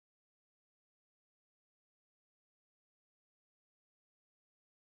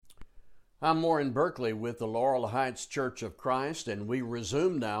I'm Warren Berkeley with the Laurel Heights Church of Christ, and we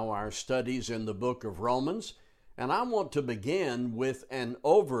resume now our studies in the book of Romans. And I want to begin with an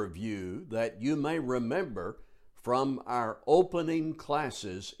overview that you may remember from our opening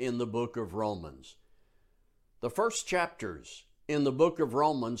classes in the book of Romans. The first chapters in the book of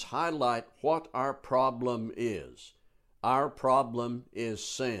Romans highlight what our problem is. Our problem is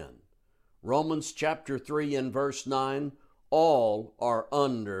sin. Romans chapter 3 and verse 9, all are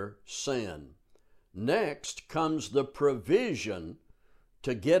under sin. Next comes the provision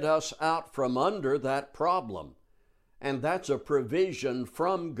to get us out from under that problem. And that's a provision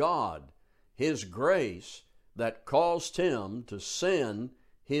from God, His grace that caused Him to send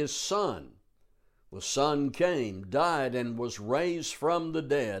His Son. The Son came, died, and was raised from the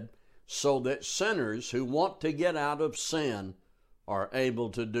dead so that sinners who want to get out of sin are able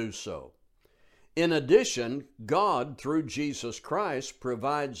to do so. In addition, God, through Jesus Christ,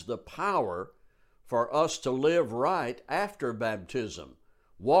 provides the power for us to live right after baptism,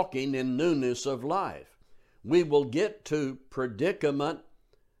 walking in newness of life. We will get to predicament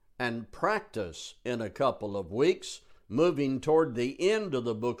and practice in a couple of weeks, moving toward the end of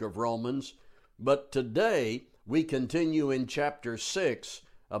the book of Romans, but today we continue in chapter 6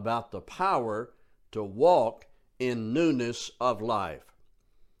 about the power to walk in newness of life.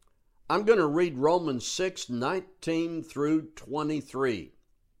 I'm going to read Romans 6:19 through 23.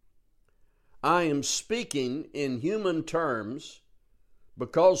 I am speaking in human terms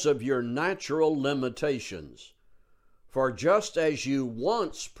because of your natural limitations. For just as you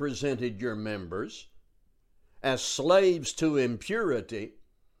once presented your members as slaves to impurity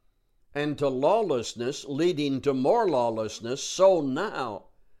and to lawlessness, leading to more lawlessness, so now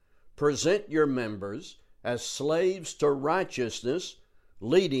present your members as slaves to righteousness,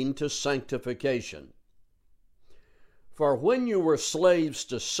 leading to sanctification. For when you were slaves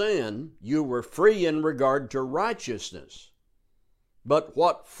to sin, you were free in regard to righteousness. But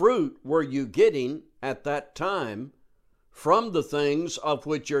what fruit were you getting at that time from the things of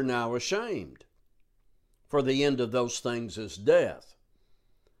which you're now ashamed? For the end of those things is death.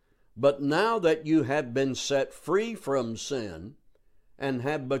 But now that you have been set free from sin and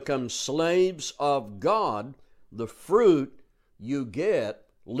have become slaves of God, the fruit you get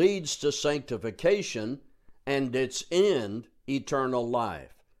leads to sanctification and its end, eternal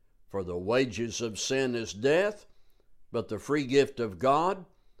life. For the wages of sin is death, but the free gift of God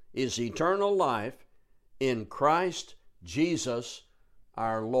is eternal life in Christ Jesus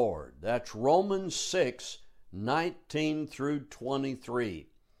our Lord. That's Romans 6:19 through 23.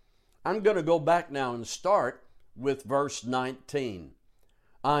 I'm going to go back now and start with verse 19.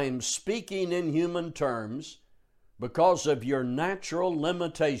 I'm speaking in human terms because of your natural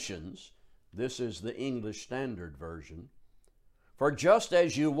limitations. This is the English Standard Version. For just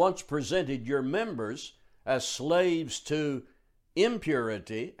as you once presented your members as slaves to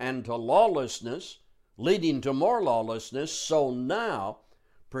impurity and to lawlessness, leading to more lawlessness, so now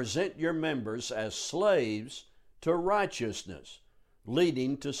present your members as slaves to righteousness,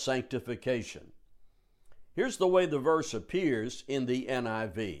 leading to sanctification. Here's the way the verse appears in the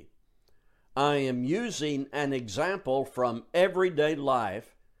NIV. I am using an example from everyday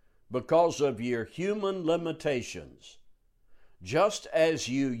life because of your human limitations. Just as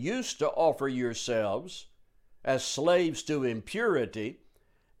you used to offer yourselves as slaves to impurity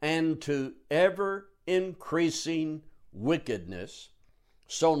and to ever-increasing wickedness,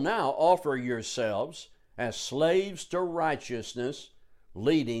 so now offer yourselves as slaves to righteousness,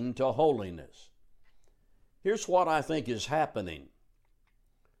 leading to holiness. Here's what I think is happening.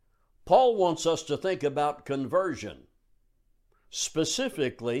 Paul wants us to think about conversion,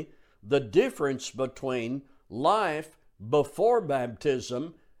 specifically the difference between life before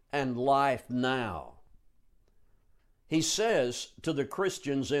baptism and life now. He says to the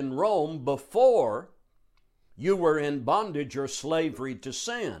Christians in Rome, before you were in bondage or slavery to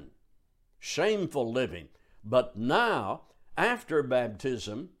sin, shameful living, but now, after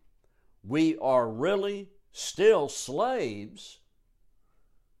baptism, we are really still slaves,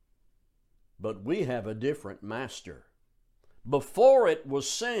 but we have a different master. Before it was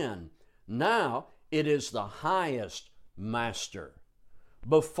sin, now it is the highest master.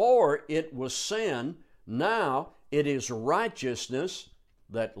 Before it was sin, now it is righteousness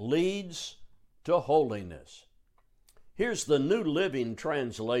that leads to holiness. Here's the New Living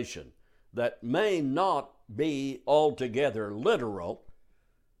Translation that may not be altogether literal,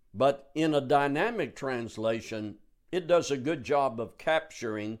 but in a dynamic translation, it does a good job of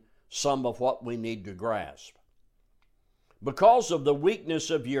capturing some of what we need to grasp. Because of the weakness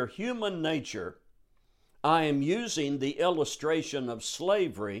of your human nature, I am using the illustration of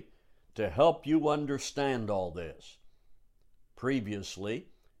slavery to help you understand all this. Previously,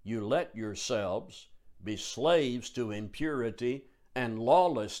 you let yourselves be slaves to impurity and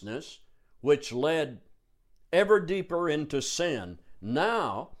lawlessness, which led ever deeper into sin.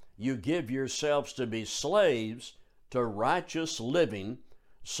 Now you give yourselves to be slaves to righteous living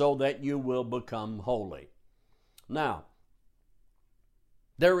so that you will become holy. Now,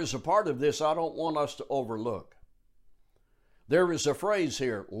 there is a part of this I don't want us to overlook. There is a phrase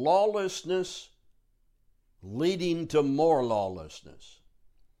here, lawlessness leading to more lawlessness.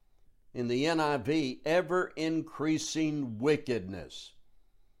 In the NIV, ever increasing wickedness.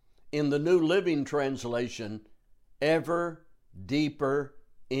 In the New Living Translation, ever deeper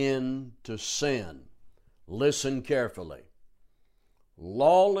into sin. Listen carefully.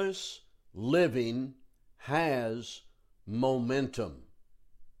 Lawless living has momentum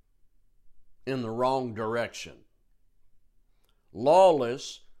in the wrong direction.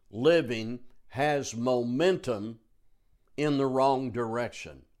 Lawless living has momentum in the wrong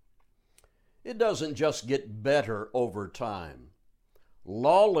direction. It doesn't just get better over time.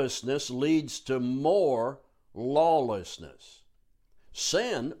 Lawlessness leads to more lawlessness.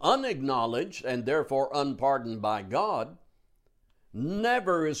 Sin, unacknowledged and therefore unpardoned by God,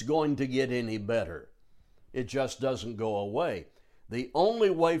 never is going to get any better. It just doesn't go away. The only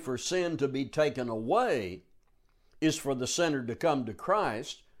way for sin to be taken away is for the sinner to come to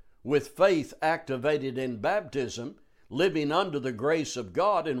Christ with faith activated in baptism, living under the grace of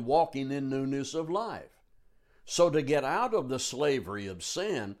God and walking in newness of life. So to get out of the slavery of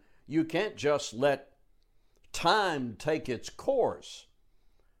sin, you can't just let time take its course,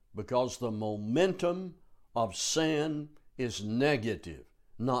 because the momentum of sin is negative,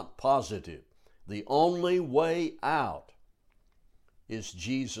 not positive. The only way out is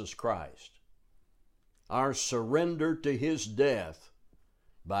Jesus Christ. Our surrender to His death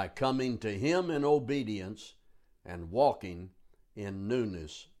by coming to Him in obedience and walking in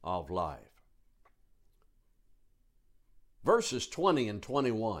newness of life. Verses 20 and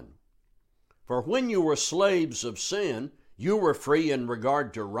 21. For when you were slaves of sin, you were free in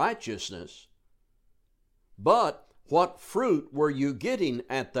regard to righteousness. But what fruit were you getting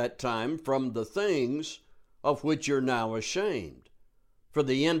at that time from the things of which you're now ashamed? For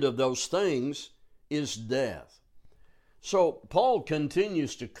the end of those things is death. So Paul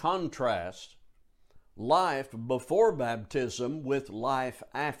continues to contrast life before baptism with life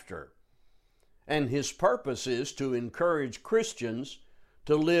after. And his purpose is to encourage Christians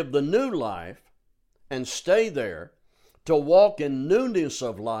to live the new life and stay there, to walk in newness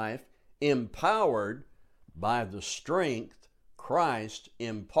of life, empowered by the strength Christ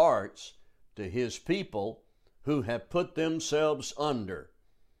imparts to His people who have put themselves under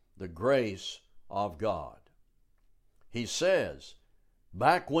the grace of God. He says,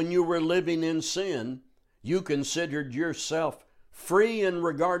 back when you were living in sin, you considered yourself free in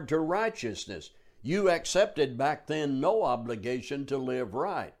regard to righteousness. You accepted back then no obligation to live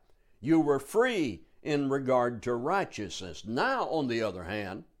right. You were free in regard to righteousness. Now, on the other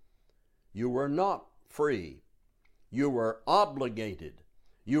hand, you were not free. You were obligated.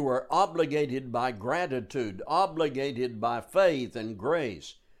 You were obligated by gratitude, obligated by faith and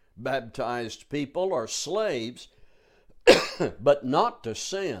grace. Baptized people are slaves, but not to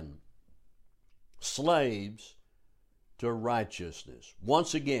sin. Slaves to righteousness.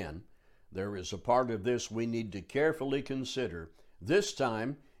 Once again, there is a part of this we need to carefully consider. This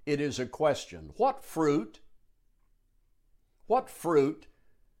time, it is a question. What fruit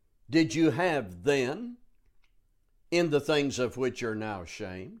did you have then in the things of which you're now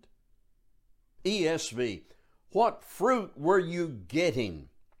ashamed? ESV, what fruit were you getting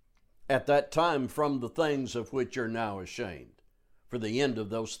at that time from the things of which you're now ashamed? For the end of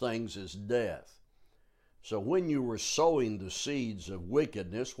those things is death. So when you were sowing the seeds of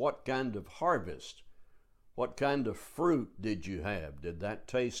wickedness, what kind of harvest, what kind of fruit did you have? Did that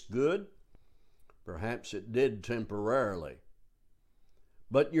taste good? Perhaps it did temporarily.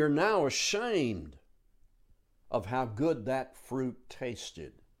 But you're now ashamed of how good that fruit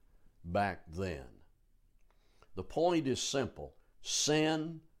tasted back then. The point is simple.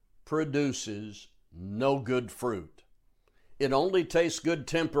 Sin produces no good fruit. It only tastes good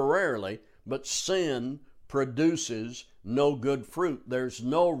temporarily, but sin produces no good fruit. There's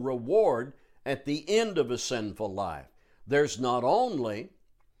no reward at the end of a sinful life. There's not only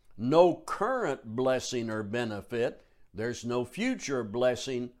no current blessing or benefit, there's no future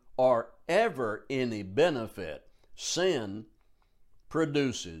blessing or ever any benefit. Sin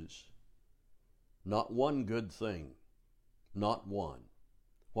produces not one good thing, not one.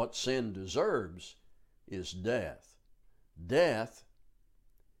 What sin deserves is death. Death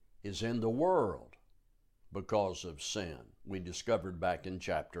is in the world because of sin. We discovered back in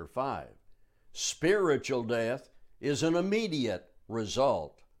chapter 5. Spiritual death is an immediate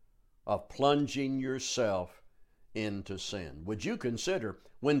result of plunging yourself into sin. Would you consider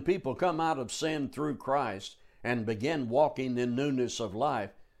when people come out of sin through Christ and begin walking in newness of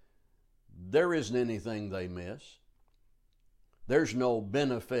life, there isn't anything they miss. There's no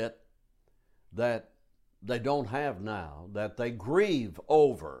benefit that they don't have now, that they grieve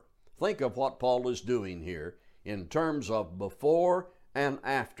over. Think of what Paul is doing here in terms of before and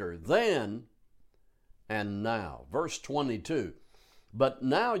after, then and now. Verse 22, but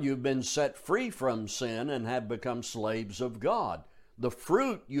now you've been set free from sin and have become slaves of God. The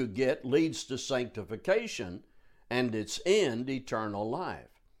fruit you get leads to sanctification and its end, eternal life.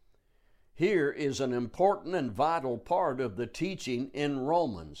 Here is an important and vital part of the teaching in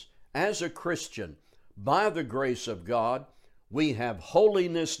Romans. As a Christian, by the grace of God, we have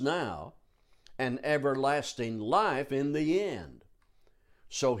holiness now and everlasting life in the end.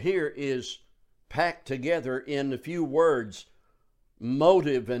 So here is packed together in a few words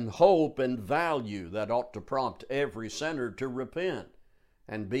motive and hope and value that ought to prompt every sinner to repent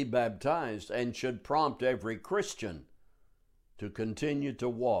and be baptized, and should prompt every Christian to continue to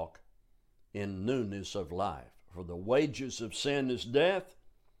walk in newness of life. For the wages of sin is death,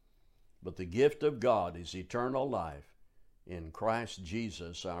 but the gift of God is eternal life in Christ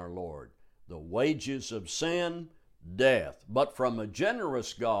Jesus our Lord. The wages of sin, death. But from a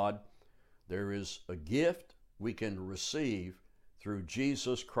generous God, there is a gift we can receive through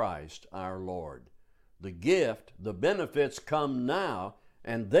Jesus Christ our Lord. The gift, the benefits come now,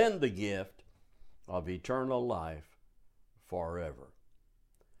 and then the gift of eternal life forever.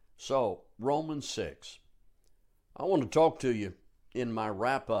 So, Romans 6. I want to talk to you in my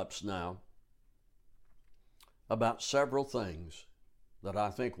wrap-ups now about several things that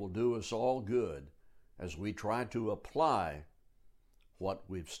I think will do us all good as we try to apply what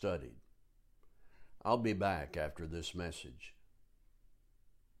we've studied. I'll be back after this message.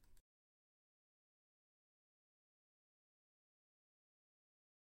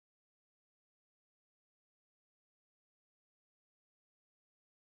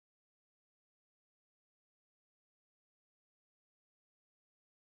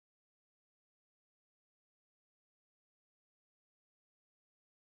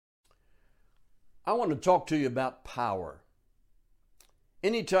 I want to talk to you about power.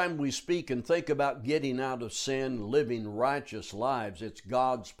 Anytime we speak and think about getting out of sin, living righteous lives, it's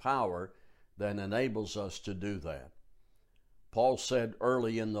God's power that enables us to do that. Paul said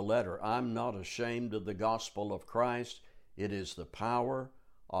early in the letter, I'm not ashamed of the gospel of Christ. It is the power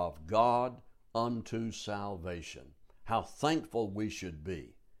of God unto salvation. How thankful we should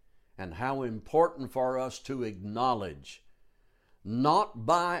be, and how important for us to acknowledge, not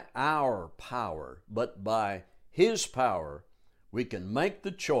by our power, but by His power, we can make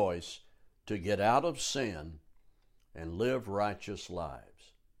the choice to get out of sin and live righteous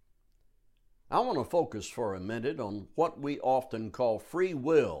lives. I want to focus for a minute on what we often call free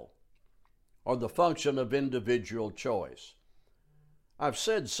will, or the function of individual choice. I've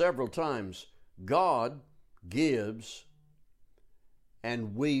said several times, God gives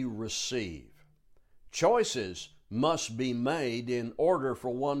and we receive. Choices must be made in order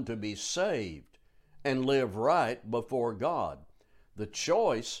for one to be saved and live right before God. The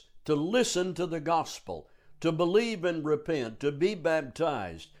choice to listen to the gospel, to believe and repent, to be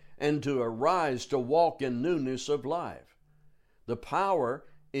baptized, and to arise to walk in newness of life. The power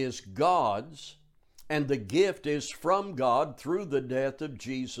is God's, and the gift is from God through the death of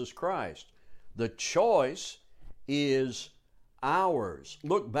Jesus Christ. The choice is ours.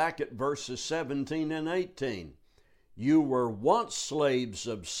 Look back at verses 17 and 18. You were once slaves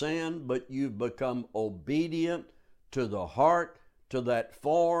of sin, but you've become obedient to the heart, to that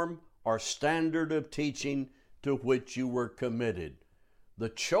form or standard of teaching to which you were committed. The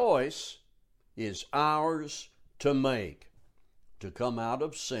choice is ours to make, to come out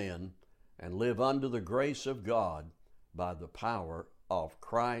of sin and live under the grace of God by the power of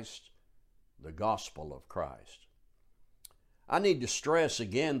Christ, the gospel of Christ. I need to stress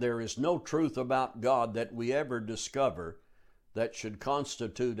again, there is no truth about God that we ever discover that should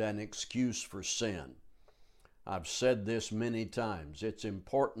constitute an excuse for sin. I've said this many times. It's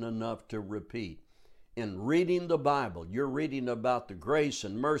important enough to repeat. In reading the Bible, you're reading about the grace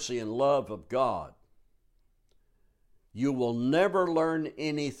and mercy and love of God. You will never learn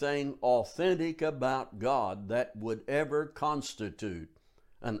anything authentic about God that would ever constitute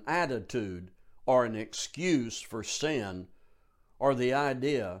an attitude or an excuse for sin, or the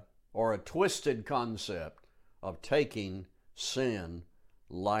idea or a twisted concept of taking sin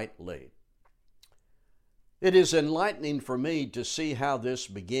lightly. It is enlightening for me to see how this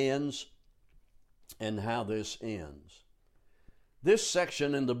begins and how this ends. This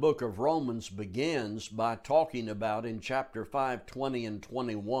section in the book of Romans begins by talking about, in chapter 5, 20 and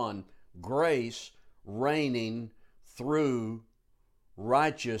 21, grace reigning through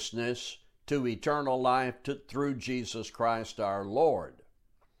righteousness to eternal life through Jesus Christ our Lord.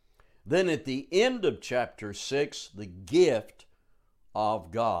 Then at the end of chapter 6, the gift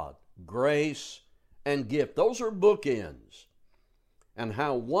of God, grace and gift. Those are bookends. And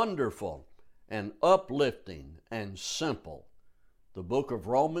how wonderful and uplifting and simple the book of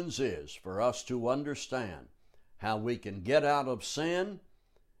Romans is for us to understand how we can get out of sin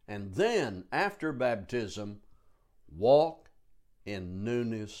and then, after baptism, walk in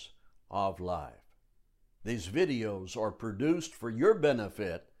newness of life. These videos are produced for your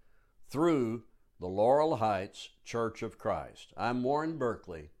benefit through the Laurel Heights Church of Christ. I'm Warren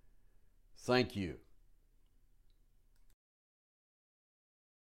Berkeley. Thank you.